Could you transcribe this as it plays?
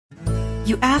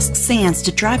You ask Sans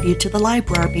to drive you to the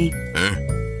library.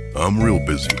 I'm real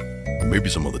busy. Maybe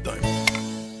some other time.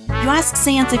 You ask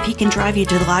Sans if he can drive you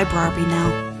to the library now.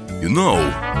 You know,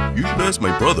 you should ask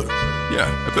my brother. Yeah,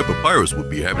 I bet Papyrus would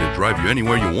be happy to drive you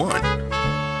anywhere you want.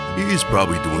 He's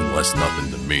probably doing less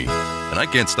nothing than me, and I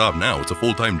can't stop now. It's a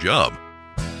full-time job.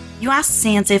 You ask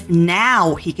Sans if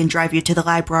now he can drive you to the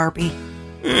library.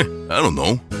 I don't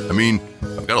know. I mean,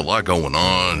 I've got a lot going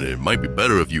on. It might be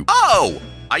better if you... Oh!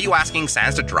 Are you asking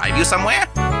Sans to drive you somewhere?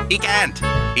 He can't.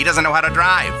 He doesn't know how to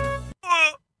drive.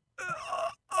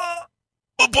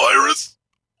 Papyrus?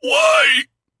 Why?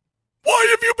 Why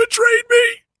have you betrayed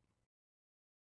me?